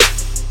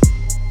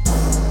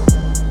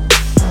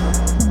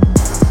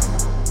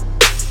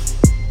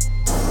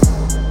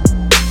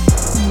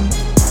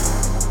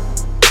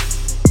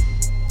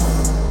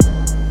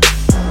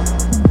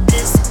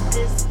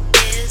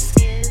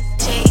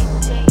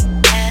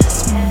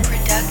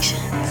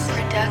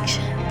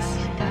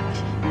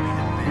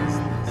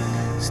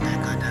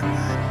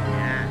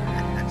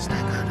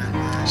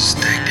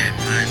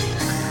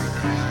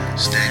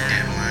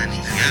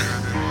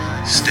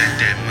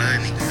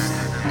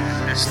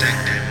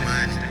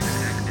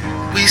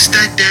We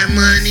stack that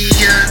money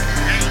up.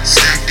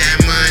 Stack that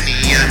money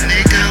up,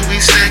 nigga. We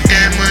stack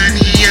that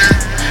money up.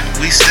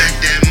 We stack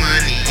that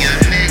money up,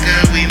 nigga.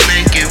 We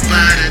make it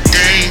by the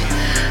day.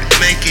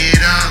 Make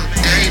it all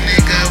day,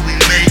 nigga. We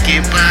make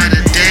it by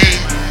the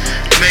day.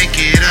 Make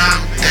it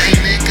all day,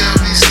 nigga.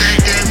 We stack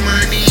that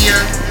money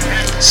up.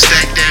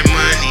 Stack that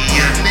money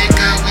up,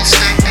 nigga. We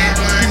stack that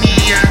money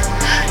up.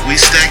 We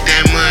stack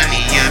that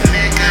money up,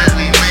 nigga.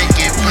 We make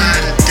it by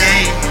the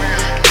day.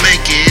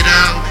 Make it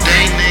all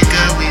day,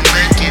 nigga. We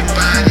make it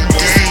by the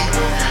day.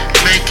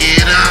 Make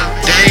it all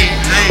day.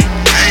 Hey,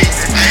 hey,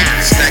 hey.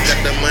 Stack up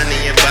the money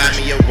and buy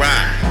me a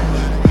ride.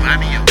 Buy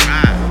me a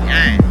ride,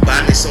 yeah.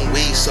 Buy me some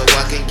weed so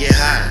I can get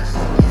high.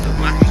 So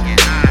I can get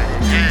high,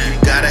 yeah. You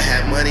gotta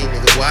have money,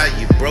 nigga. Why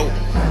you broke?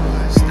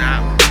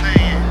 Stop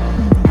playing,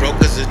 Broke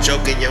is a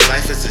joke and your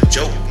life is a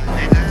joke.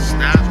 nigga.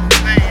 Stop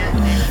playing.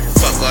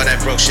 Fuck all that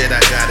broke shit,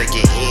 I gotta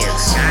get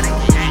ends. Gotta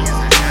get hands,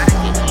 I gotta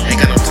get hands. Ain't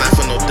got no time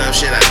for no dumb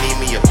shit, I need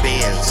me a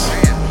Benz.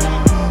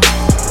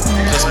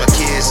 Plus my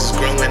kids is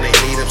growing, they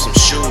need them some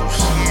shoes.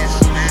 Yes,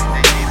 man,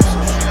 they need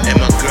some shoes. And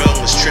my girl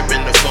was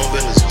tripping, the phone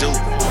bill is due.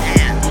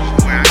 Yeah,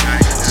 where I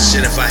got you.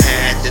 Shit, if I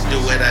had to do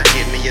it, I'd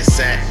give me a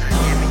sack.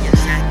 Give me a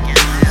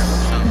second,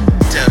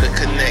 Tell the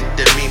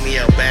connect to meet me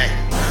out back.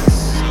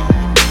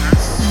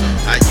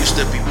 I used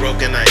to be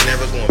broken, I ain't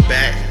never going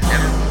back.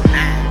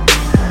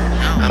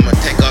 I'ma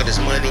take all this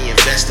money,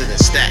 invest it and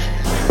stack.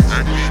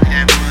 I need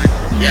that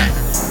money. Yeah.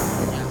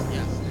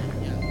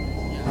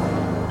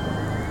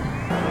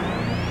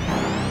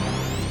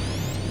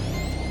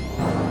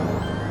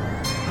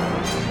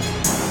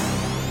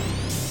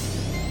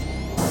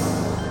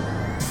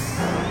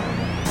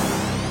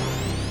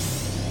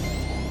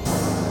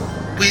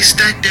 We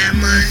stack that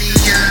money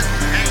up.